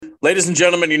Ladies and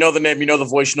gentlemen, you know the name, you know the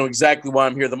voice, you know exactly why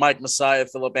I'm here. The Mike Messiah,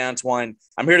 Philip Antwine.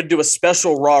 I'm here to do a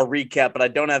special Raw recap, but I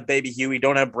don't have Baby Huey,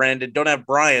 don't have Brandon, don't have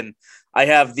Brian. I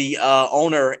have the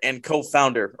owner and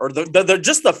co-founder, or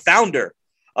just the founder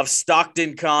of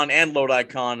Stockton Con and Lodi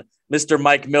Con, Mr.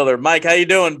 Mike Miller. Mike, how you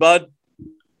doing, bud?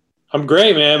 I'm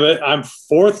great, man, but I'm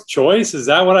fourth choice. Is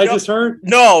that what I just heard?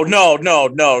 No.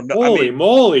 Holy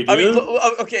moly, dude.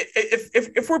 Okay.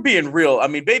 If we're being real, I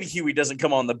mean, Baby Huey doesn't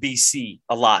come on the BC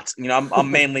a lot. You know, I'm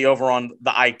mainly over on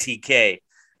the ITK,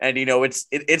 and you know,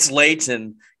 it's late,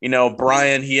 and you know,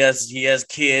 Brian he has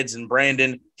kids, and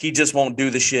Brandon he just won't do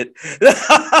the shit.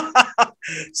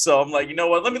 So I'm like, you know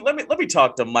what? Let me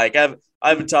talk to Mike. I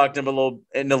haven't talked to him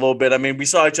in a little bit. I mean, we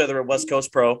saw each other at West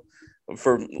Coast Pro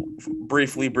for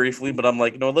briefly, but I'm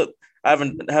like, you know, I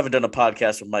haven't done a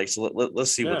podcast with Mike, so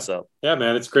let's see what's up. Yeah,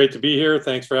 man, it's great to be here.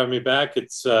 Thanks for having me back. It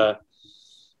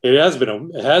has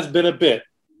been a bit.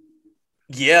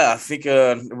 Yeah, I think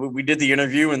we did the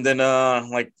interview, and then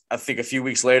like I think a few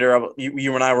weeks later,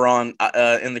 you and I were on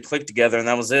in the click together, and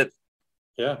that was it.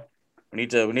 Yeah, we need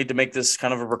to make this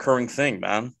kind of a recurring thing,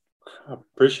 man. I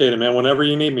appreciate it, man. Whenever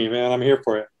you need me, man, I'm here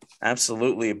for you.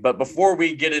 Absolutely. But before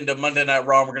we get into Monday Night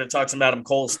Raw, we're going to talk some Adam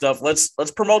Cole stuff. Let's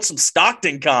promote some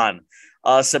Stockton Con,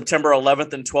 September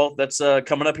 11th and 12th. That's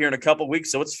coming up here in a couple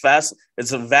weeks. So it's fast. It's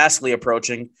vastly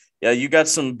approaching. Yeah, you got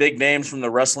some big names from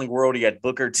the wrestling world. You got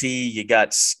Booker T, you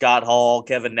got Scott Hall,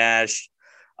 Kevin Nash,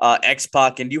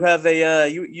 X-Pac, and you have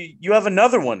you have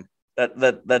another one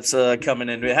that's coming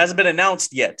in. It hasn't been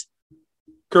announced yet.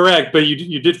 Correct, but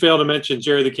you did fail to mention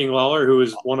Jerry the King Lawler, who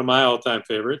is one of my all-time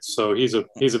favorites. So he's a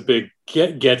big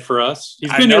get for us.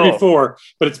 He's been here before,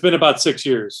 but it's been about 6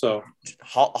 years. So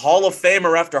Hall of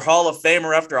Famer after Hall of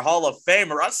Famer after Hall of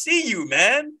Famer. I see you,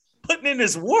 man, putting in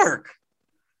his work.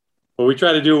 Well, we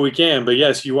try to do what we can, but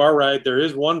yes, you are right. There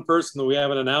is one person that we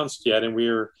haven't announced yet, and we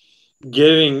are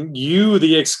giving you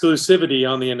the exclusivity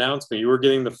on the announcement. You are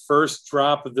getting the first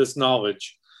drop of this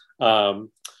knowledge.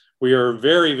 We are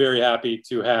very, very happy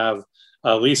to have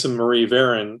Lisa Marie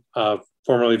Varon,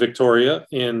 formerly Victoria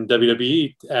in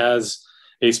WWE, as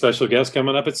a special guest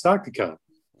coming up at Stockton Con.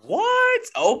 What?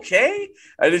 Okay.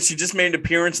 And then she just made an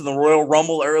appearance in the Royal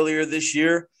Rumble earlier this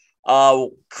year.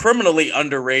 Criminally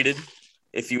underrated,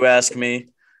 if you ask me.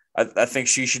 I think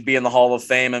she should be in the Hall of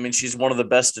Fame. I mean, she's one of the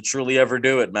best to truly ever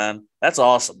do it, man. That's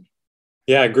awesome.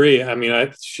 Yeah, I agree. I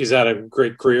mean, she's had a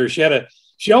great career.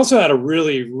 She also had a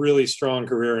really, really strong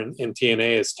career in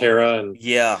TNA as Tara. And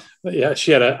yeah,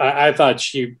 she had I thought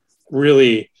she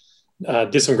really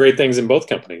did some great things in both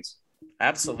companies.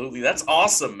 Absolutely. That's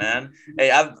awesome, man.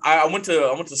 Hey, I went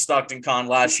to Stockton Con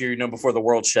last year, you know, before the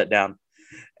world shut down.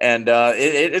 And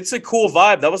it's a cool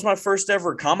vibe. That was my first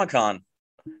ever Comic-Con,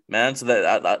 man. So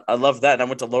that I love that. And I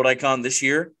went to Lodi Con this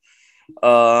year.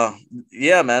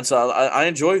 Yeah, man. So I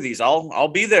enjoy these. I'll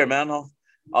be there, man.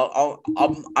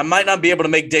 I might not be able to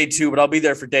make day 2, but I'll be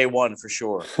there for day 1 for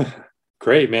sure.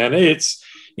 Great, man. It's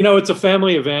a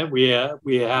family event. We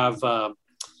have a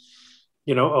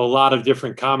lot of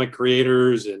different comic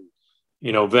creators and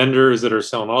vendors that are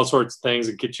selling all sorts of things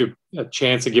that get you a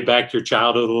chance to get back to your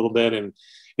childhood a little bit. And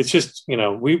it's just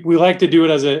we like to do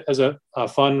it as a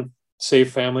fun,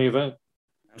 safe family event.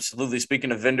 Absolutely.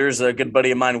 Speaking of vendors, a good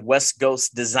buddy of mine, West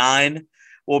Coast Design,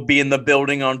 will be in the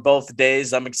building on both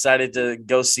days. I'm excited to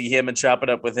go see him and chop it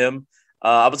up with him.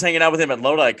 I was hanging out with him at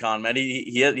Lodi Con, man.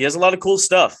 He has a lot of cool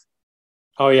stuff.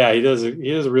 Oh yeah, he does a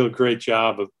real great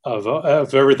job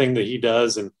of everything that he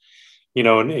does, and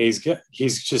and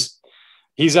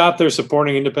he's out there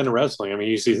supporting independent wrestling. I mean,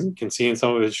 you can see in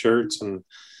some of his shirts and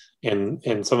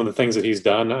some of the things that he's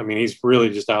done. I mean, he's really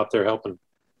just out there helping.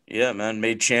 Yeah, man,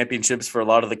 made championships for a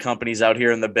lot of the companies out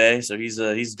here in the Bay, so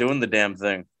he's doing the damn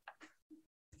thing.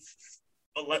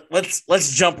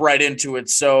 Let's jump right into it.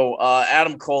 So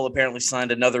Adam Cole apparently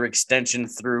signed another extension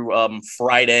through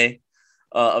Friday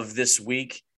of this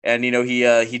week, and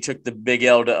he took the big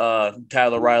L to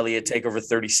Kyle O'Reilly at TakeOver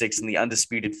 36 in the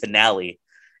Undisputed finale.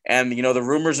 And the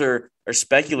rumors are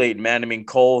speculating, man. I mean,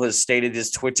 Cole has stated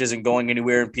his Twitch isn't going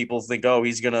anywhere, and people think, oh,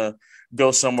 he's gonna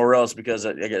go somewhere else because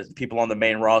I guess people on the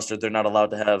main roster, they're not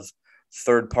allowed to have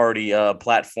third-party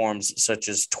platforms such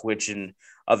as Twitch and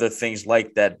other things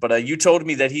like that. But you told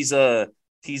me that he's going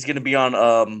to be on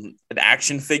an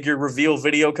action figure reveal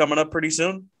video coming up pretty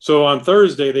soon. So on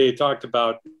Thursday, they talked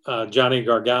about Johnny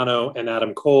Gargano and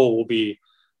Adam Cole will be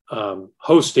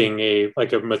hosting a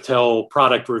Mattel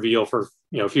product reveal for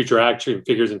future action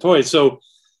figures and toys. So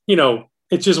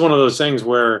it's just one of those things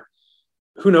where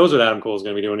who knows what Adam Cole is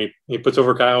going to be doing. He puts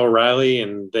over Kyle O'Reilly,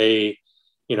 and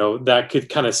that could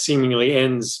kind of seemingly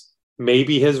ends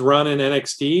maybe his run in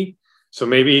NXT. So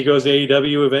maybe he goes to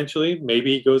AEW eventually.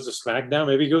 Maybe he goes to SmackDown.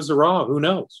 Maybe he goes to Raw. Who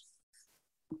knows?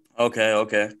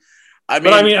 Okay.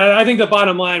 But I mean, I think the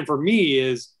bottom line for me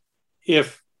is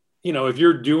if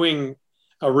you're doing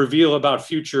a reveal about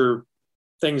future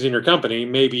things in your company,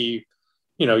 maybe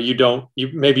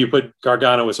maybe you put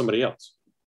Gargano with somebody else.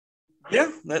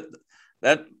 Yeah,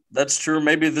 that's true.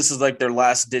 Maybe this is like their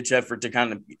last ditch effort to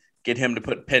kind of get him to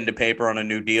put pen to paper on a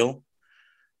new deal.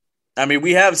 I mean,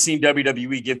 we have seen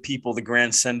WWE give people the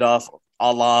grand send off,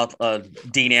 a la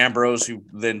Dean Ambrose, who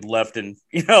then left and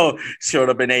showed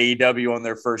up in AEW on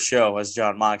their first show as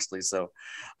Jon Moxley. So,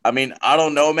 I mean, I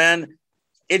don't know, man.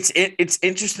 It's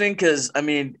interesting because I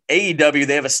mean, AEW,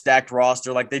 they have a stacked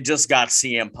roster. Like, they just got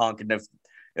CM Punk, and if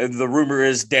the rumor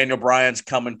is Daniel Bryan's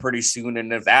coming pretty soon,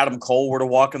 and if Adam Cole were to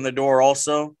walk in the door,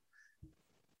 also,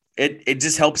 it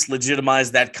just helps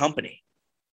legitimize that company.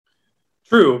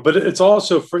 True, but it's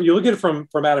also you look at it from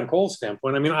Adam Cole's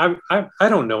standpoint. I mean, I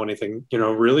don't know anything,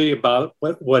 really about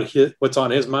what's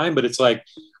on his mind, but it's like,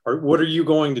 what are you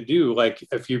going to do? Like,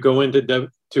 if you go into to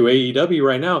AEW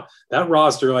right now, that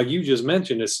roster, like you just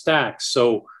mentioned, is stacked.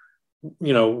 So,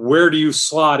 where do you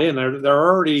slot in? They're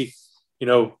already,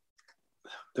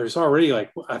 there's already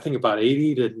like, I think about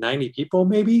 80 to 90 people,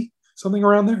 maybe something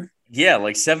around there. Yeah,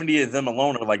 like 70 of them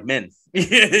alone are like men. So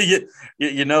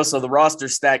the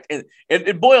roster's stacked.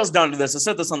 It boils down to this. I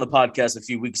said this on the podcast a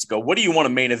few weeks ago. What do you want a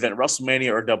main event,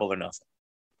 WrestleMania or Double or Nothing?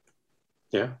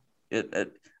 Yeah.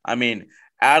 I mean,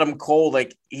 Adam Cole,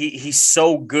 like he's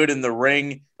so good in the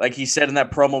ring. Like he said in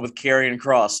that promo with Karrion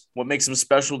Kross, what makes him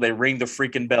special? They ring the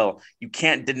freaking bell. You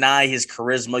can't deny his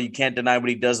charisma. You can't deny what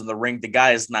he does in the ring. The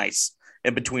guy is nice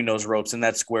in between those ropes in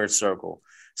that squared circle.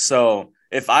 So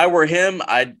if I were him,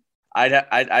 I'd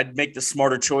make the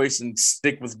smarter choice and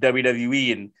stick with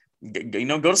WWE and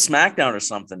go to SmackDown or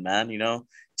something, man.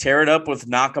 Tear it up with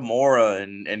Nakamura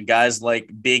and guys like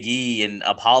Big E and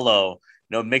Apollo.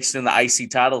 Mixed in the IC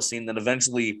title scene, then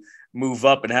eventually move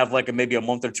up and have like maybe a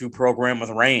month or two program with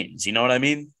Reigns. You know what I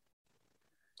mean?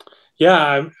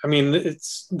 Yeah, I mean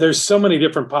there's so many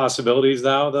different possibilities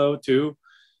now, though, too.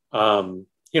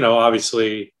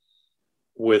 Obviously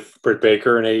with Britt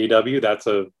Baker and AEW, that's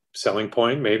a selling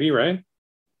point, maybe, right?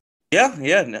 Yeah,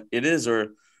 it is.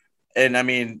 And I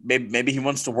mean, maybe he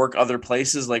wants to work other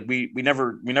places. Like we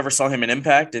never saw him in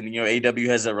Impact, and AEW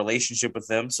has a relationship with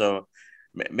them, so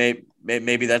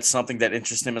maybe that's something that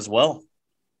interests him as well.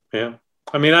 Yeah,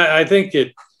 I mean, I think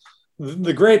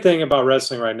the great thing about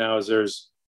wrestling right now is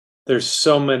there's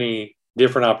so many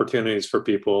different opportunities for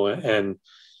people, and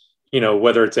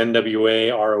whether it's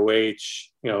NWA,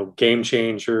 ROH, Game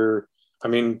Changer. I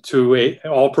mean, to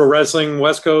All Pro Wrestling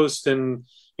West Coast and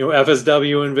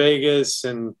FSW in Vegas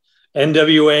and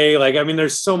NWA. Like, I mean,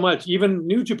 there's so much. Even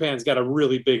New Japan's got a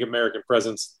really big American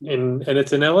presence and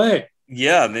it's in LA.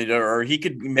 Yeah, I mean, or he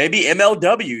could maybe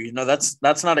MLW.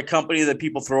 That's not a company that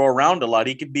people throw around a lot.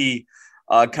 He could be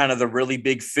kind of the really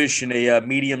big fish in a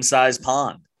medium-sized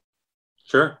pond.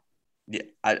 Sure. Yeah,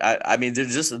 I mean,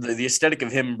 there's just the aesthetic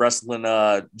of him wrestling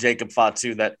Jacob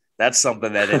Fatu. That's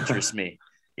something that interests me.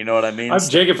 You know what I mean?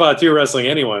 Jacob Fatu wrestling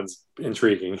anyone's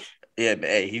intriguing. Yeah,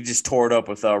 hey, he just tore it up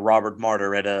with Robert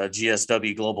Martyr at a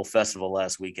GSW Global Festival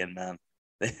last weekend, man.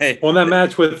 Well, that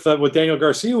match with Daniel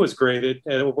Garcia was great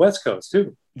at West Coast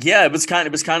too. Yeah, it was kind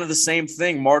of the same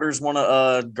thing. Martyr's one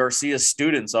of Garcia's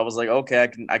students. So I was like, okay,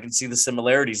 I can see the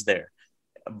similarities there.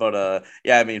 But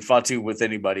yeah, I mean, Fatu with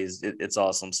anybody it's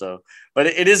awesome. So, but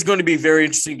it is going to be very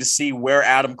interesting to see where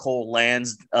Adam Cole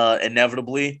lands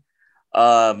inevitably.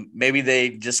 Maybe they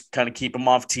just kind of keep him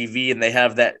off TV, and they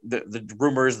have that the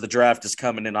rumors the draft is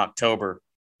coming in October,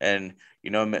 and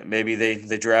maybe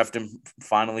they draft him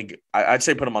finally. I'd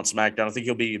say put him on SmackDown. I think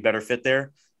he'll be a better fit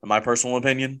there, in my personal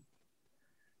opinion.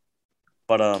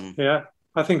 But yeah,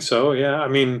 I think so. Yeah, I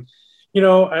mean,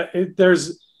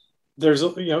 there's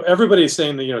everybody's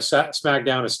saying that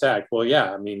SmackDown is stacked. Well,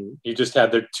 yeah, I mean, you just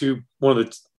had two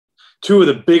of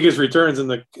the biggest returns in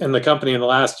the company in the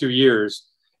last 2 years.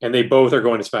 And they both are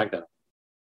going to SmackDown.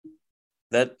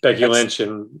 Becky Lynch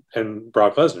and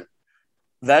Brock Lesnar.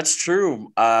 That's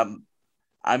true. I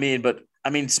mean,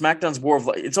 SmackDown's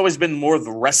it's always been more of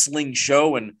the wrestling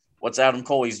show. And what's Adam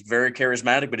Cole? He's very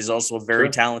charismatic, but he's also a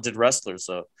very talented wrestler.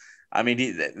 So, I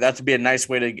mean, that would be a nice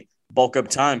way to bulk up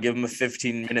time. Give him a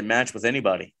 15-minute match with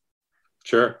anybody.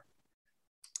 Sure.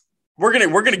 We're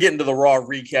gonna get into the Raw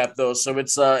recap though. So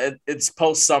it's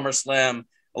post SummerSlam.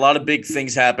 A lot of big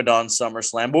things happened on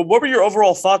SummerSlam. But what were your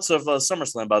overall thoughts of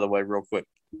SummerSlam, by the way, real quick?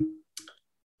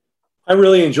 I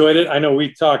really enjoyed it. I know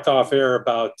we talked off air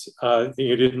about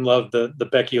you didn't love the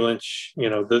Becky Lynch,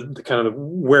 the kind of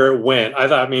where it went.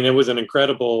 I mean, it was an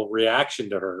incredible reaction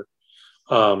to her.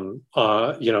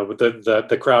 But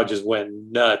the crowd just went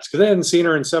nuts because they hadn't seen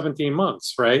her in 17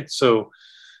 months, right? So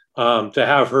to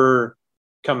have her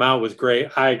come out was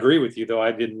great. I agree with you, though.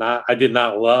 I did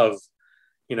not love,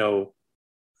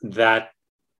 that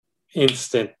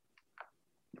instant,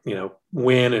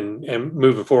 win and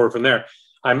moving forward from there.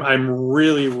 I'm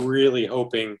really, really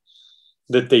hoping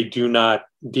that they do not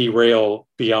derail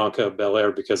Bianca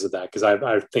Belair because of that, because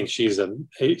I think she's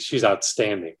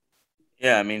outstanding.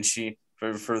 Yeah, I mean, she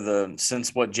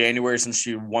since January, since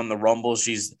she won the Rumble,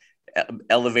 she's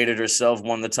elevated herself,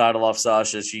 won the title off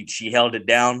Sasha. She held it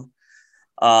down.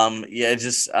 Yeah,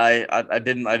 just I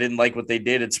didn't like what they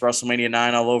did. It's WrestleMania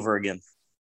 9 all over again.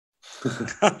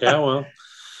 Yeah, well,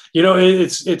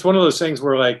 it's one of those things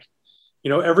where, like,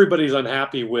 everybody's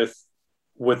unhappy with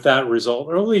that result,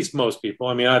 or at least most people.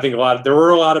 I mean, I think there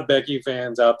were a lot of Becky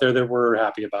fans out there that were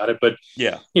happy about it, but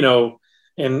yeah,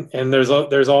 and there's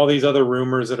all these other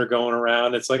rumors that are going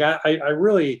around. It's like I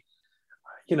really,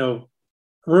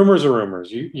 rumors are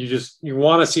rumors. You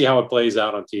want to see how it plays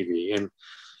out on TV,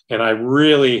 and I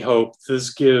really hope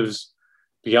this gives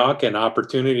Bianca an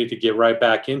opportunity to get right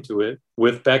back into it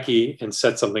with Becky and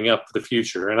set something up for the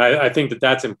future. And I think that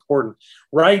that's important.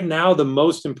 Right now, the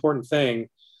most important thing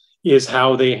is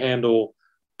how they handle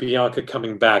Bianca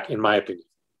coming back, in my opinion.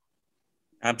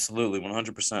 Absolutely,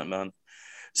 100%, man.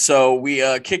 So we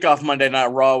kick off Monday Night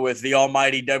Raw with the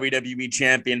almighty WWE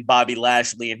champion Bobby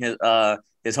Lashley and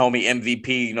his homie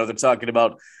MVP. They're talking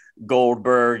about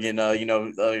Goldberg and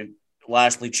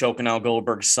Lashley choking out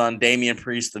Goldberg's son. Damian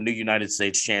Priest, the new United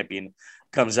States champion,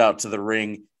 comes out to the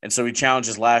ring, and so he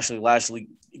challenges Lashley. Lashley,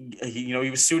 he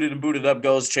was suited and booted up,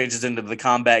 changes into the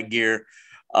combat gear.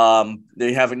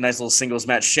 They have a nice little singles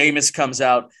match. Sheamus comes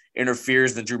out,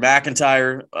 interferes. Then Drew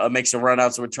McIntyre makes a run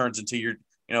out, so it turns into your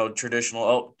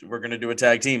traditional, we're going to do a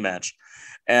tag team match.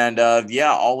 And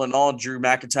all in all, Drew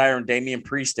McIntyre and Damian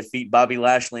Priest defeat Bobby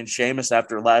Lashley and Sheamus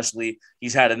after Lashley,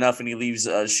 he's had enough and he leaves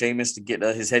Sheamus to get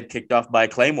his head kicked off by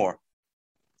Claymore.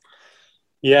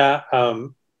 Yeah.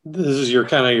 This is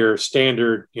your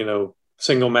standard,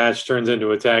 single match turns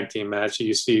into a tag team match that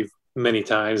you see many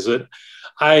times. That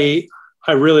I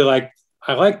really like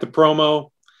the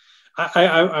promo.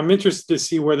 I'm interested to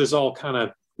see where this all kind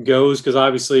of goes, because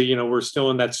obviously, we're still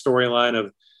in that storyline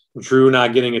of Drew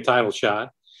not getting a title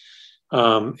shot.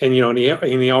 And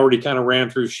he already kind of ran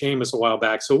through Sheamus a while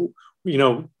back. So,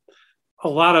 a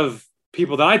lot of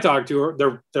people that I talk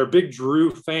to they're big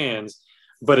Drew fans,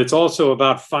 but it's also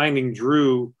about finding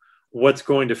Drew what's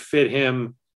going to fit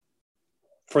him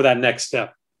for that next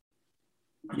step.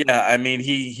 Yeah, I mean,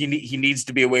 he needs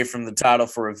to be away from the title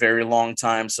for a very long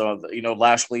time. So,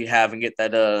 Lashley having it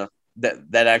that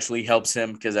actually helps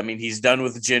him, because, I mean, he's done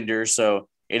with Jinder. So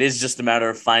it is just a matter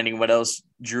of finding what else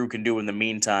Drew can do in the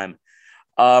meantime.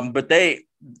 But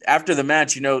after the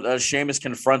match, Sheamus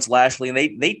confronts Lashley, and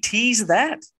they tease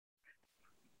that.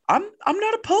 I'm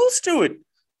not opposed to it.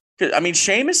 I mean,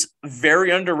 Sheamus,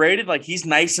 very underrated. Like, he's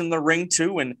nice in the ring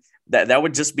too, and that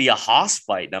would just be a hoss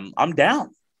fight. I'm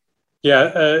down.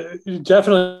 Yeah,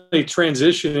 definitely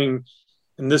transitioning,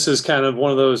 and this is kind of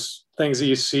one of those things that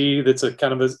you see that's a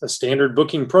kind of a standard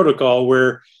booking protocol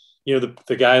where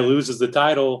the guy loses the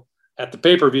title at the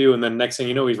pay-per-view, and then next thing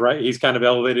you know, he's kind of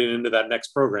elevated into that next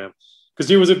program, because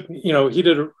he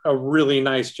did a really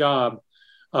nice job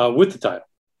with the title.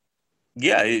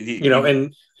 Yeah,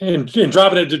 and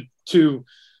dropping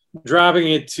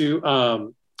it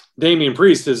to Damian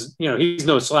Priest is, he's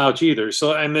no slouch either.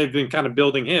 So, and they've been kind of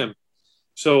building him.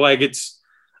 So, like,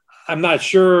 I'm not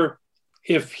sure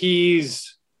if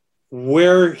he's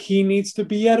where he needs to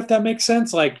be yet, if that makes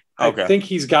sense. Like, okay. I think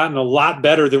he's gotten a lot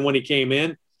better than when he came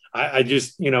in. I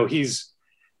just,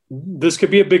 this could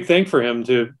be a big thing for him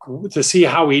to see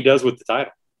how he does with the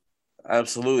title.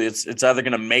 Absolutely. It's either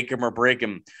going to make him or break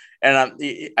him.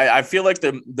 And I feel like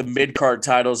the mid-card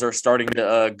titles are starting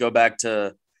to go back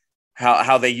to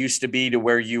how they used to be, to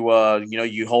where you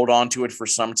hold on to it for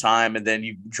some time and then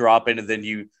you drop it and then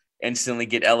you instantly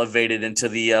get elevated into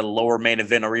the lower main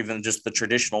event, or even just the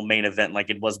traditional main event, like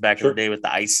it was back in the day with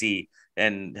the IC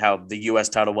and how the US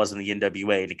title was in the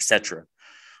NWA, and etc.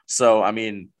 So, I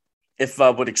mean, if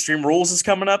what Extreme Rules is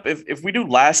coming up, if we do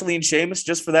Lashley and Sheamus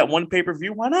just for that one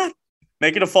pay-per-view, why not?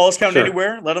 Make it a Falls Count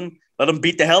Anywhere. Let them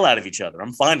beat the hell out of each other.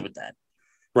 I'm fine with that.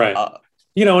 Right.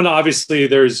 And obviously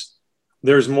there's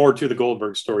more to the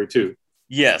Goldberg story too.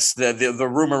 Yes. The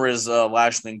rumor is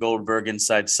Lashley and Goldberg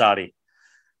inside Saudi,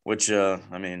 which,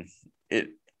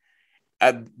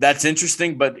 that's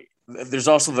interesting, but there's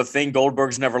also the thing,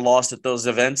 Goldberg's never lost at those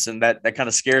events, and that kind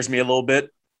of scares me a little bit.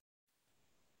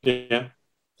 Yeah,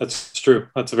 that's true.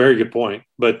 That's a very good point.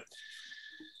 But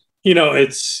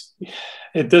It's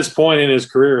at this point in his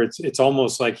career, it's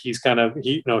almost like he kind of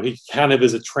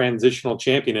is a transitional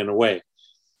champion in a way.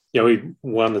 He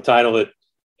won the title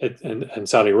in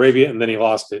Saudi Arabia, and then he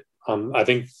lost it. I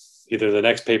think either the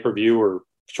next pay-per-view or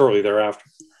shortly thereafter.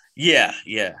 Yeah,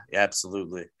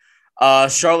 absolutely.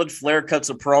 Charlotte Flair cuts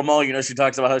a promo. She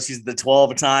talks about how she's the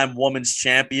 12-time women's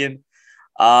champion.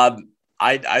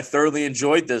 I thoroughly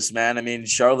enjoyed this, man. I mean,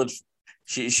 Charlotte,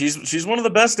 she's one of the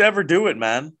best to ever do it,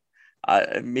 man.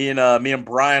 Me and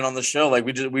Brian on the show, like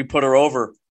we put her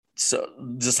over so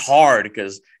just hard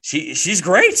because she's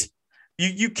great.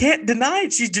 You can't deny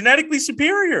it. She's genetically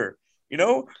superior.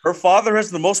 Her father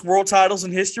has the most world titles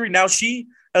in history. Now she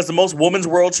has the most women's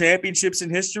world championships in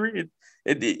history.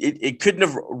 It couldn't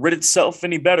have rid itself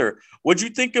any better. What'd you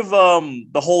think of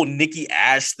the whole Nikki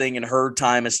Ash thing in her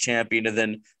time as champion? And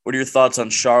then what are your thoughts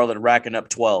on Charlotte racking up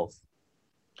 12?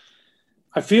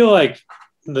 I feel like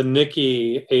the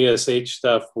Nikki ASH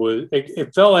stuff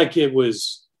it felt like it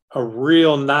was a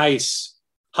real nice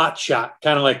hot shot,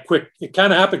 kind of like quick. It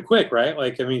kind of happened quick, right?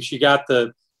 Like, I mean, she got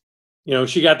the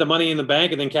money in the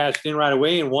bank and then cashed in right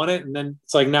away and won it. And then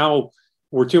it's like, now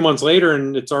we're 2 months later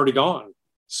and it's already gone.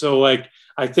 So like,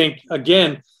 I think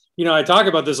again, I talk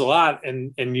about this a lot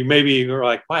and you maybe are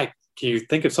like, Mike, can you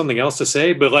think of something else to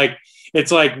say? But like,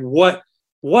 it's like, what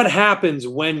happens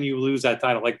when you lose that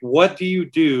title? Like, what do you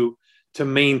do to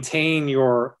maintain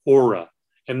your aura?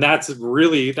 And that's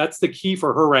the key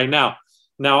for her right now.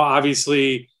 Now,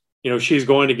 obviously, she's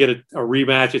going to get a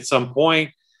rematch at some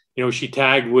point. She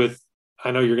tagged with,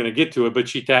 I know you're going to get to it, but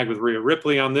she tagged with Rhea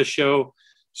Ripley on this show.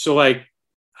 So like,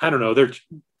 I don't know.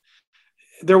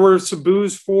 There were some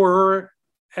boos for her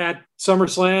at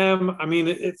SummerSlam. I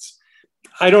mean,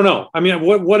 I don't know. I mean,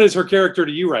 what is her character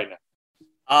to you right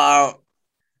now?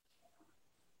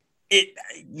 Let's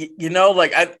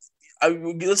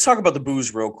talk about the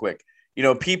boos real quick.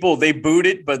 People, they booed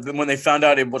it, but then when they found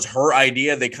out it was her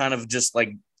idea, they kind of just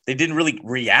like, they didn't really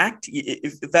react,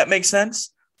 if that makes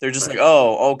sense. They're just like,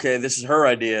 oh, okay, this is her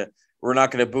idea. We're not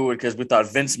going to boo it because we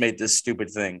thought Vince made this stupid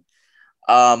thing.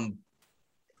 I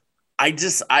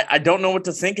don't know what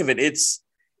to think of it. It's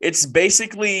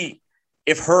basically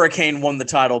if Hurricane won the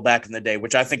title back in the day,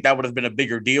 which I think that would have been a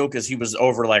bigger deal because he was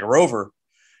over like Rover.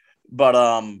 But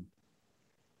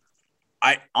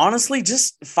I honestly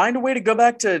just find a way to go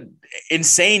back to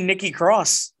insane Nikki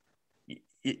Cross,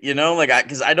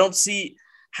 because I don't see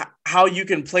how you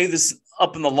can play this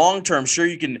up in the long term. Sure,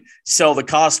 you can sell the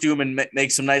costume and make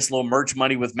some nice little merch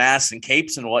money with masks and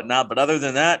capes and whatnot. But other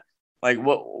than that, like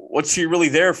what's she really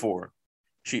there for?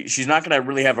 She's not going to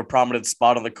really have a prominent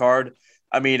spot on the card.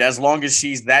 I mean, as long as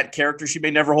she's that character, she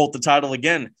may never hold the title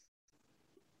again.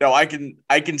 No, I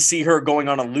can see her going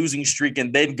on a losing streak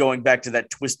and then going back to that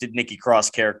twisted Nikki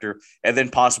Cross character and then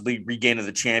possibly regaining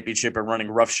the championship and running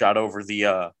roughshod over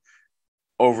the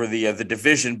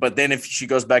division. But then if she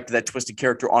goes back to that twisted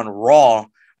character on Raw,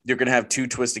 you're going to have two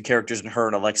twisted characters in her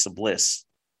and Alexa Bliss.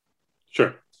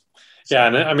 Sure. Yeah.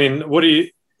 And I mean,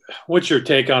 what's your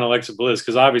take on Alexa Bliss?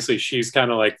 Because obviously she's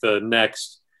kind of like the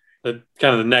next in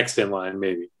line,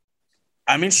 maybe.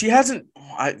 I mean, she hasn't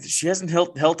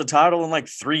held the title in like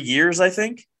 3 years, I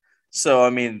think. So, I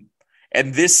mean,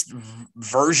 and this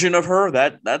version of her,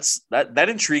 that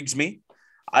intrigues me.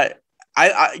 I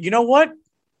you know what?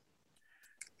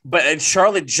 And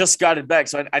Charlotte just got it back,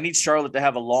 so I need Charlotte to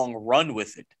have a long run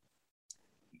with it.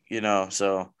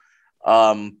 So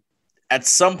at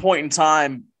some point in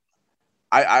time,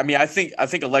 I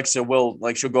think Alexa will,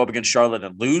 like, she'll go up against Charlotte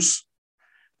and lose.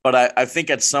 But I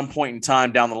think at some point in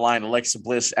time down the line, Alexa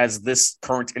Bliss, as this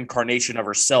current incarnation of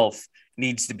herself,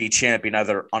 needs to be champion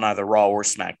on either Raw or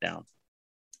SmackDown.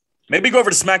 Maybe go over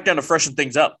to SmackDown to freshen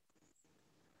things up.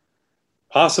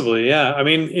 Possibly, yeah. I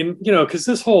mean,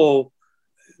 because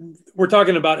we're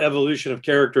talking about evolution of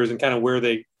characters and kind of where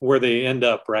they end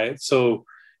up, right? So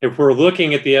if we're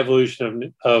looking at the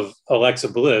evolution of Alexa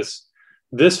Bliss,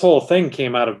 this whole thing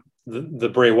came out of the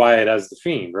Bray Wyatt as the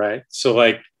Fiend, right? So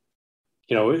like,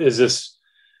 at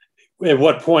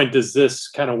what point does this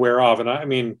kind of wear off? And I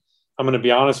mean, I'm going to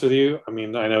be honest with you. I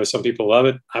mean, I know some people love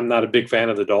it. I'm not a big fan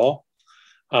of the doll.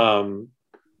 The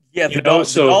doll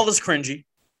is cringy.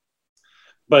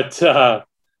 But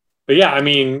yeah, I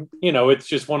mean, it's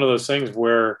just one of those things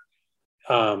where,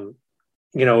 because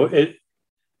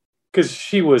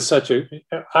she was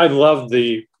I love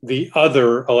the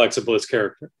other Alexa Bliss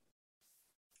character.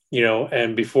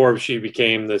 And before she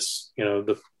became this,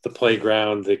 the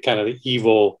playground, the kind of the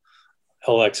evil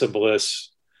Alexa Bliss.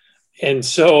 And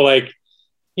so like,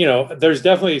 there's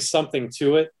definitely something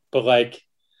to it, but like,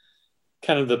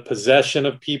 kind of the possession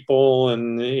of people,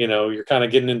 and you're kind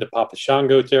of getting into Papa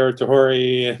Shango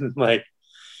territory, and like,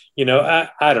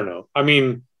 I don't know. I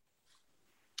mean,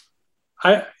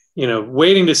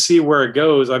 waiting to see where it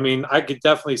goes. I mean, I could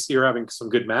definitely see her having some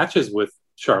good matches with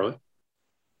Charlotte.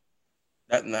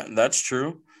 That's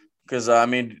true. Because I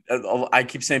mean, I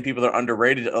keep saying people are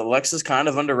underrated. Alexa's kind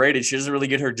of underrated. She doesn't really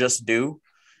get her just due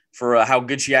for how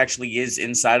good she actually is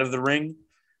inside of the ring.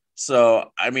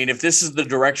 So I mean, if this is the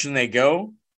direction they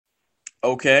go,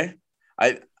 okay.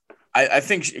 I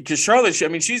think because Charlotte, I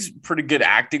mean, she's pretty good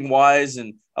acting wise,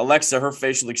 and Alexa, her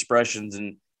facial expressions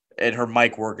and her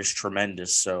mic work is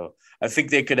tremendous. So I think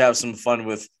they could have some fun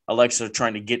with Alexa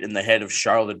trying to get in the head of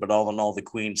Charlotte, but all in all, the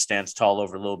Queen stands tall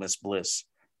over Little Miss Bliss.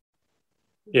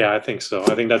 Yeah, I think so.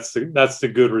 I think that's the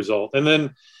good result. And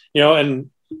then, and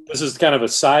this is kind of a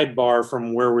sidebar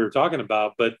from where we were talking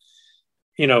about, but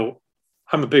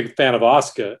I'm a big fan of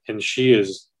Asuka, and she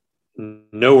is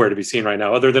nowhere to be seen right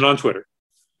now, other than on Twitter.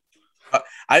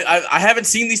 I haven't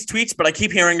seen these tweets, but I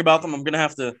keep hearing about them. I'm gonna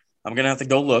have to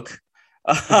go look.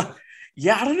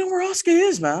 Yeah, I don't know where Asuka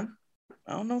is, man.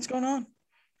 I don't know what's going on.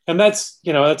 And that's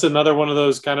another one of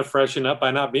those kind of freshen up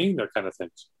by not being there kind of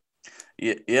things.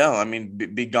 Yeah. I mean,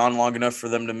 be gone long enough for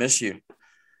them to miss you.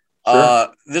 Sure.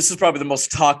 This is probably the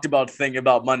most talked about thing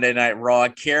about Monday Night Raw.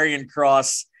 Karrion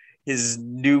Kross, his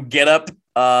new getup.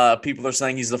 People are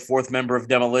saying he's the fourth member of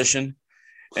Demolition,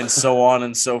 and so on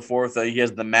and so forth. He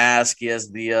has the mask. He has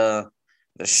the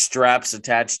straps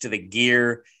attached to the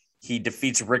gear. He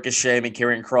defeats Ricochet. I mean,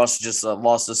 Karrion Kross just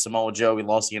lost to Samoa Joe. He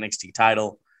lost the NXT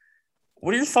title.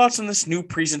 What are your thoughts on this new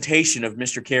presentation of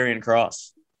Mr. Karrion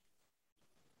Kross?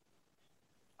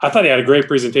 I thought he had a great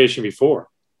presentation before.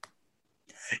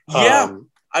 Yeah,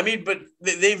 I mean, but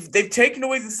they've taken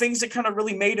away the things that kind of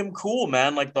really made him cool,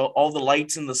 man. Like all the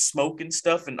lights and the smoke and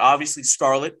stuff, and obviously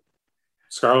Scarlett.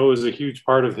 Scarlett was a huge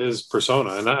part of his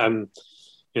persona, and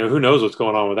who knows what's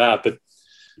going on with that, but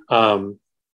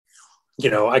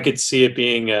I could see it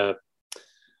being I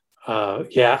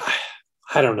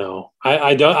don't know.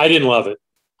 I didn't love it.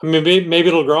 I mean, maybe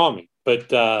it'll grow on me,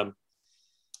 but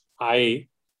I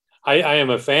am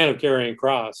a fan of Karrion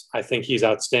Kross. I think he's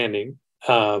outstanding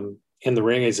in the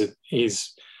ring.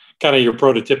 He's kind of your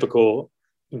prototypical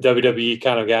WWE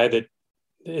kind of guy that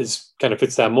is kind of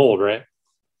fits that mold, right?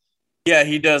 Yeah,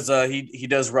 he does. He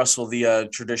does wrestle the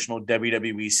traditional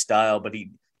WWE style, but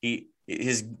I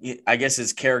guess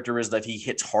his character is that he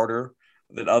hits harder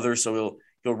than others, so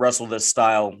he'll wrestle this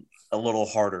style a little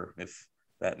harder, if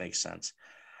that makes sense.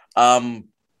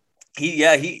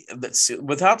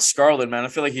 Without Scarlett, man, I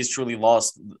feel like he's truly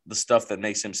lost the stuff that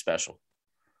makes him special.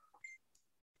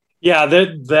 Yeah,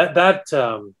 that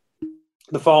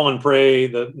the Fall and Pray,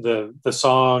 the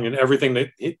song and everything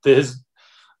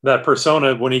that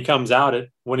persona when he came out at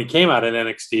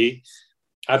NXT,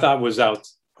 I thought was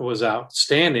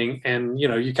outstanding. And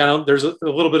you kind of there's a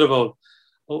little bit of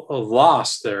a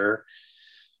loss there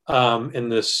in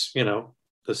this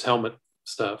this helmet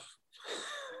stuff.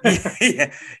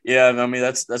 Yeah. I mean,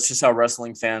 that's just how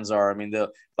wrestling fans are. I mean,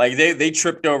 they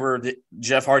tripped over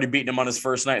Jeff Hardy beating him on his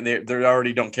first night, and they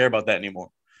already don't care about that anymore.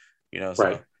 So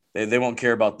right. They won't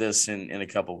care about this in a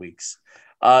couple weeks.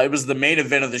 It was the main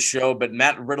event of the show, but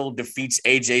Matt Riddle defeats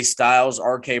AJ Styles,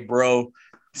 RK Bro,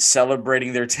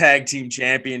 celebrating their tag team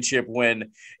championship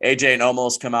win. AJ and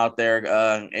Omos come out there.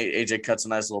 AJ cuts a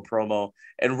nice little promo,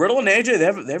 and Riddle and AJ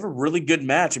they have a really good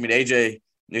match. I mean, AJ.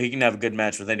 He can have a good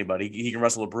match with anybody. He can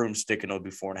wrestle a broomstick and it'll be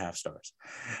 4.5 stars.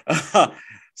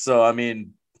 So, I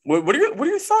mean, what are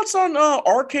your thoughts on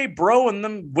RK Bro and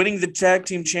them winning the tag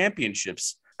team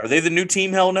championships? Are they the new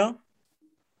Team Hell No?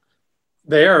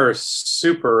 They are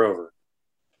super over.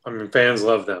 I mean, fans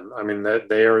love them. I mean, that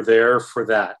they are there for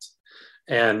that.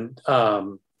 And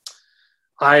I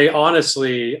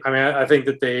think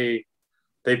that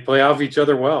they play off each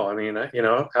other well. I mean,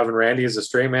 having Randy as a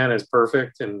straight man is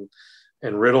perfect, and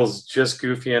Riddle's just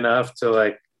goofy enough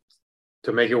to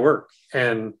make it work.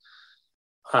 And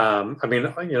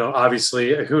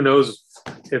obviously, who knows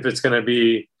if it's going to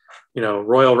be,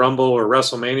 Royal Rumble or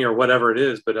WrestleMania or whatever it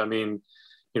is. But I mean,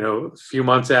 a few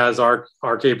months as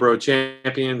RK Bro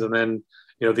champions, and then,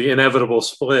 the inevitable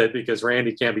split because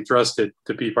Randy can't be trusted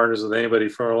to be partners with anybody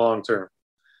for a long term.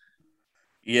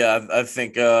 Yeah, I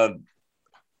think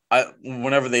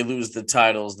whenever they lose the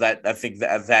titles, I think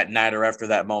that night or after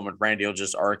that moment, Randy will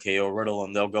just RKO Riddle,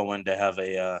 and they'll go in to have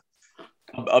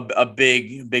a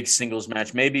big singles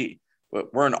match. Maybe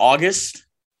we're in August.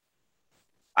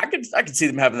 I could see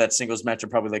them having that singles match at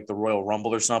probably like the Royal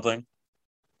Rumble or something.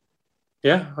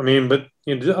 Yeah, I mean, but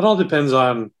it all depends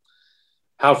on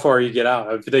how far you get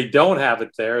out. If they don't have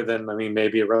it there, then I mean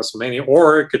maybe at WrestleMania,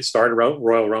 or it could start a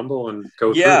Royal Rumble and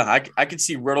go Yeah, through. I could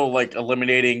see Riddle like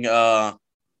eliminating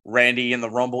Randy in the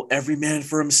Rumble. Every man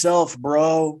for himself,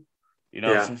 bro. You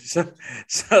know, Yeah.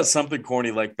 something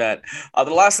corny like that.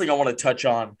 The last thing I want to touch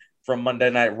on from Monday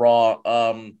Night Raw,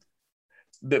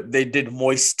 they did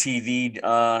Moist TV.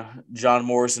 John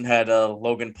Morrison had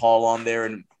Logan Paul on there,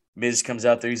 and Miz comes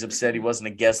out there. He's upset he wasn't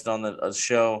a guest on the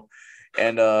show,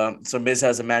 and so Miz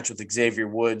has a match with Xavier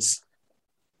Woods.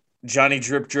 Johnny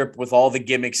Drip Drip with all the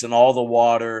gimmicks and all the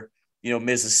water. You know,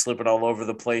 Miz is slipping all over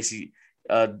the place.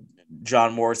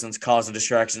 John Morrison's causing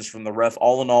distractions from the ref.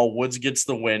 All in all, Woods gets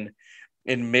the win.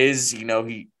 And Miz, you know,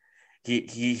 he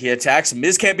attacks.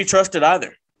 Miz can't be trusted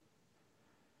either.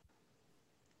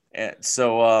 And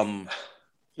so,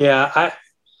 Yeah,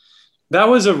 that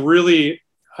was a really,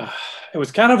 it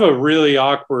was kind of a really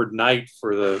awkward night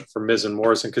for Miz and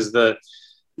Morrison, because the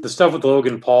stuff with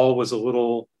Logan Paul was a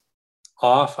little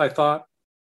off, I thought,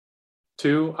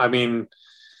 too. I mean,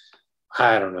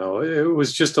 I don't know. It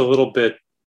was just a little bit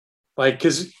like,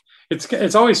 because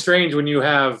it's always strange when you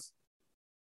have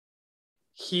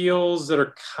heels that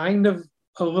are kind of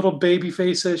a little baby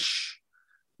face-ish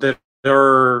that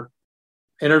are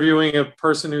interviewing a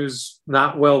person who's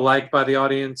not well liked by the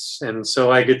audience. And so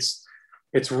like it's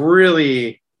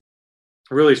really,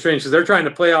 really strange because they're trying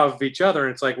to play off of each other.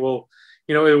 And it's like, well,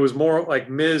 you know, it was more like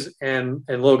Miz and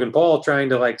Logan Paul trying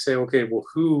to like say, okay, well,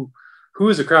 who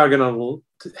is the crowd going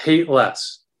to hate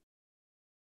less?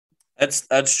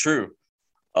 that's true.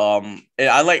 And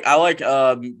I like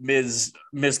Miz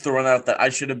throwing out that I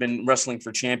should have been wrestling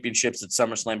for championships at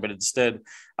SummerSlam, but instead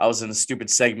I was in a stupid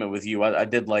segment with you. I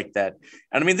did like that.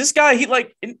 And I mean, this guy, he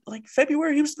like in like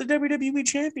February, he was the WWE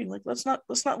champion. Like, let's not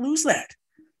lose that,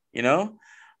 you know?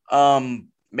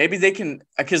 Maybe they can,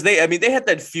 because they had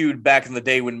that feud back in the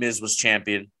day when Miz was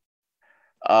champion.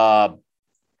 I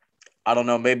don't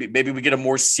know. Maybe we get a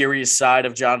more serious side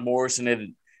of John Morrison,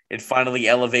 and it finally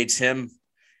elevates him,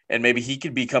 and maybe he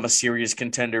could become a serious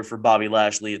contender for Bobby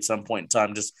Lashley at some point in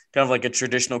time, just kind of like a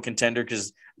traditional contender,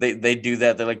 because they do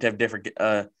that. They like to have different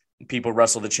people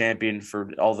wrestle the champion for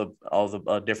all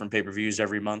the different pay-per-views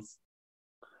every month.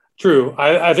 True.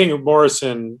 I think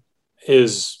Morrison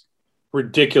is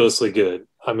ridiculously good.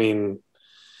 I mean,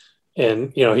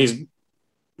 and you know,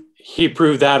 he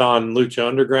proved that on Lucha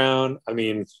Underground. I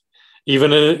mean,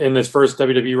 even in his first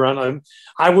WWE run,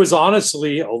 I was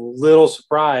honestly a little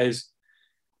surprised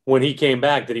when he came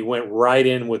back that he went right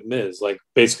in with Miz, like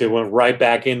basically went right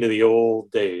back into the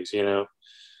old days, you know.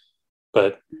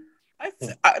 But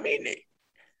I mean,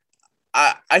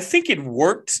 I think it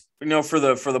worked, you know, for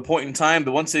the point in time.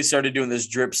 But once they started doing this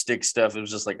drip stick stuff, it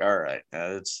was just like, all right,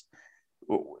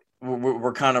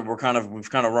 we've kind of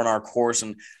run our course.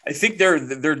 And I think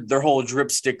their whole drip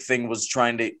stick thing was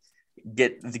trying to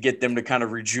get them to kind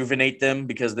of rejuvenate them,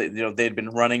 because they'd been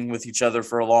running with each other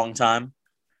for a long time.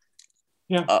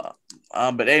 Yeah.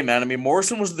 But hey, man, I mean,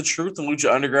 Morrison was the truth in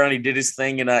Lucha Underground. He did his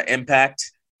thing in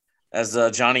Impact as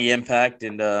Johnny Impact,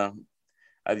 and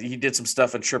he did some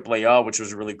stuff in AAA, which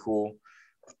was really cool.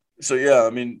 So yeah, I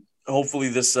mean, hopefully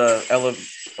this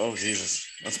oh Jesus,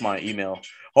 that's my email.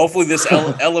 Hopefully this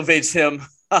elevates him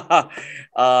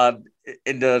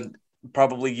into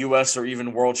probably U.S. or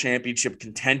even World Championship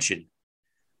contention.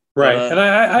 Right, and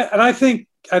I think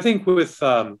with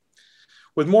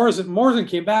Morrison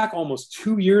came back almost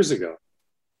 2 years ago.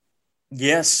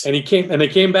 Yes, and they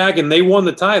came back and they won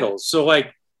the titles. So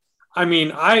like, I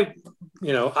mean, I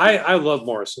love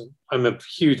Morrison. I'm a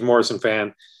huge Morrison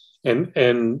fan, and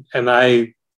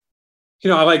I, you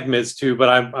know, I like Miz too, but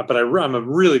I'm a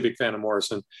really big fan of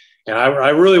Morrison, and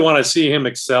I really want to see him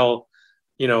excel,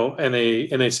 you know, in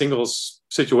a singles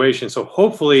situation. So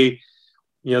hopefully,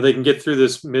 you know, they can get through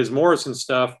this Miz Morrison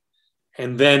stuff,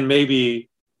 and then maybe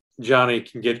Johnny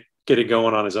can get it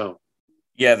going on his own.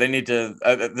 Yeah, they need to.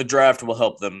 The draft will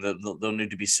help them. They'll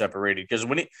need to be separated, because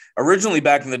when originally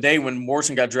back in the day when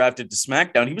Morrison got drafted to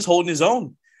SmackDown, he was holding his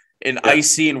own in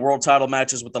IC and world title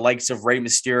matches with the likes of Rey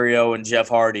Mysterio and Jeff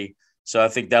Hardy. So I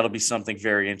think that'll be something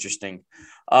very interesting.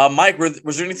 Mike,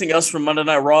 was there anything else from Monday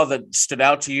Night Raw that stood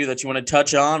out to you that you want to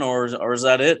touch on, or is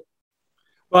that it?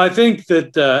 Well, I think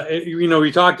that you know, we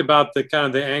talked about the kind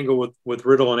of the angle with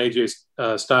Riddle and AJ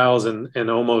Styles and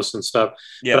Omos and stuff.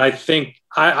 Yeah. But I think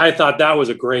I thought that was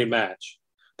a great match.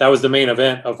 That was the main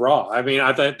event of Raw. I mean,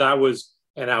 I thought that was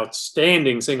an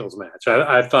outstanding singles match.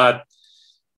 I thought,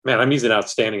 man, I'm using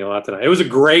outstanding a lot tonight. It was a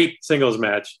great singles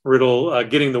match. Riddle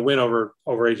getting the win over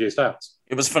AJ Styles.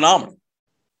 It was phenomenal.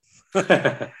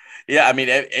 Yeah, I mean,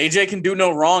 AJ can do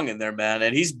no wrong in there, man.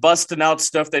 And he's busting out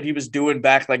stuff that he was doing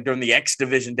back like during the X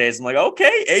Division days. I'm like,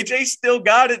 okay, AJ still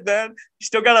got it, man. He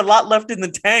still got a lot left in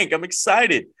the tank. I'm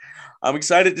excited. I'm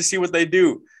excited to see what they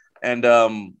do. And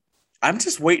I'm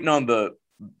just waiting on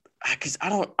because I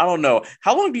don't know.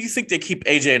 How long do you think they keep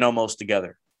AJ and Omos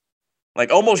together? Like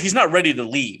Omos, he's not ready to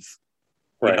leave.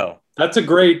 Right. You know? That's a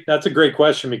great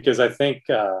question because I think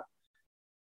because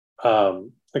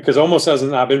Omos has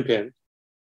not been pinned.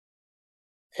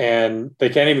 And they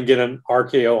can't even get an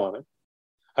RKO on it.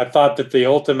 I thought that the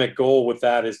ultimate goal with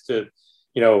that is to,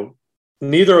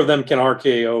 neither of them can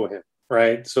RKO him,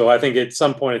 right? So I think at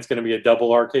some point it's going to be a double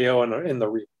RKO in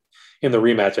the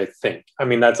rematch. I think. I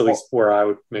mean, that's at least where I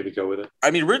would maybe go with it.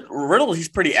 I mean, Riddle, he's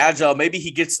pretty agile. Maybe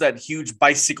he gets that huge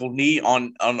bicycle knee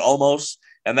on Omos,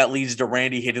 and that leads to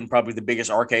Randy hitting probably the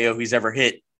biggest RKO he's ever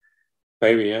hit.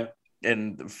 Maybe, yeah.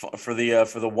 And for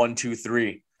the 1, 2,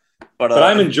 3. But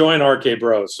I'm enjoying RK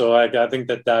Bro, so I think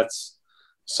that's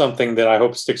something that I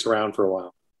hope sticks around for a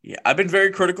while. Yeah, I've been very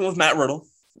critical of Matt Riddle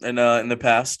in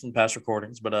past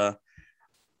recordings, but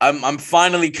I'm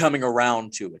finally coming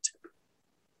around to it.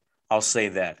 I'll say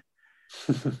that.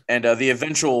 And the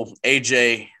eventual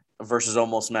AJ versus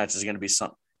Omos match is going to be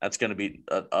that's going to be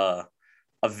a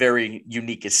very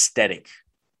unique aesthetic.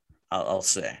 I'll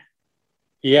say.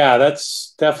 Yeah,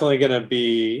 that's definitely going to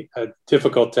be a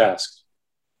difficult task.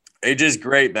 AJ's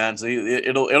great, man. So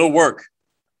it'll work.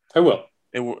 I will.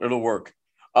 It'll work.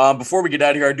 Before we get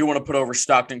out of here, I do want to put over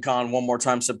Stockton Con one more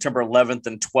time, September 11th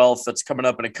and 12th. That's coming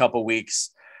up in a couple weeks.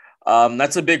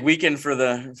 That's a big weekend for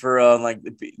like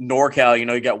NorCal.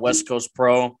 You got West Coast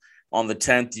Pro on the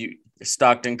 10th,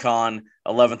 Stockton Con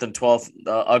 11th and 12th,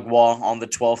 UGWA on the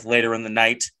 12th later in the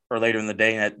night or later in the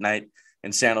day at night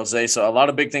in San Jose. So a lot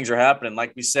of big things are happening.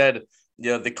 Like we said,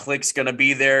 the Clique's going to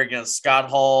be there. Scott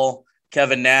Hall,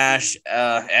 Kevin Nash,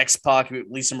 X-Pac,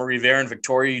 Lisa Marie Vera, and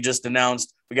Victoria you just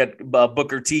announced. We got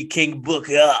Booker T, King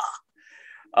Booker.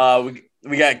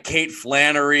 We got Kate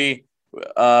Flannery.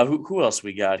 Who else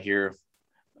we got here?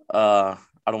 I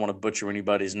don't want to butcher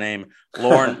anybody's name.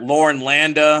 Lauren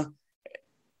Landa,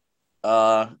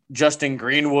 Justin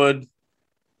Greenwood,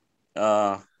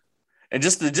 and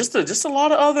just a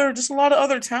lot of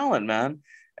other talent, man.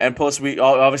 And plus, we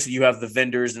obviously you have the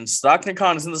vendors, and Stockton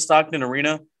Con is in the Stockton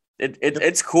Arena.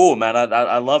 It's cool, man.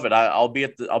 I love it. I'll be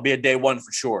at day one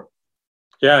for sure.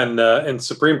 Yeah, and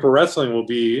Supreme Pro Wrestling will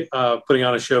be putting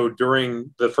on a show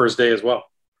during the first day as well.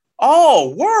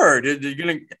 Oh, word! You're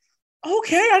gonna?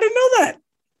 Okay, I didn't know that.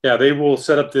 Yeah, they will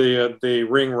set up the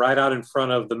ring right out in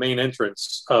front of the main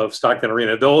entrance of Stockton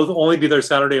Arena. They'll only be there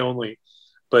Saturday only,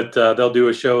 but they'll do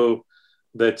a show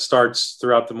that starts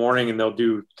throughout the morning, and they'll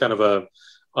do kind of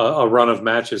a run of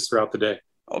matches throughout the day.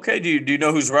 Okay. Do you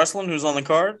know who's wrestling? Who's on the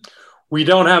card? We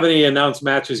don't have any announced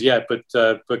matches yet,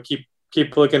 but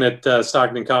keep looking at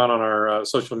Stockton Con on our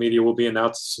social media. We'll be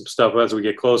announcing some stuff as we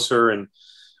get closer, and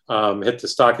hit the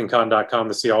StocktonCon.com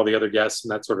to see all the other guests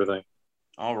and that sort of thing.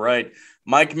 All right.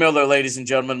 Mike Miller, ladies and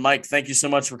gentlemen. Mike, thank you so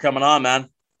much for coming on, man.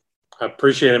 I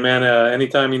appreciate it, man.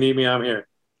 Anytime you need me, I'm here.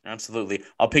 Absolutely.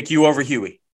 I'll pick you over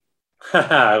Huey.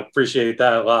 I appreciate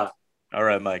that a lot. All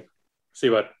right, Mike. See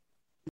you, bud.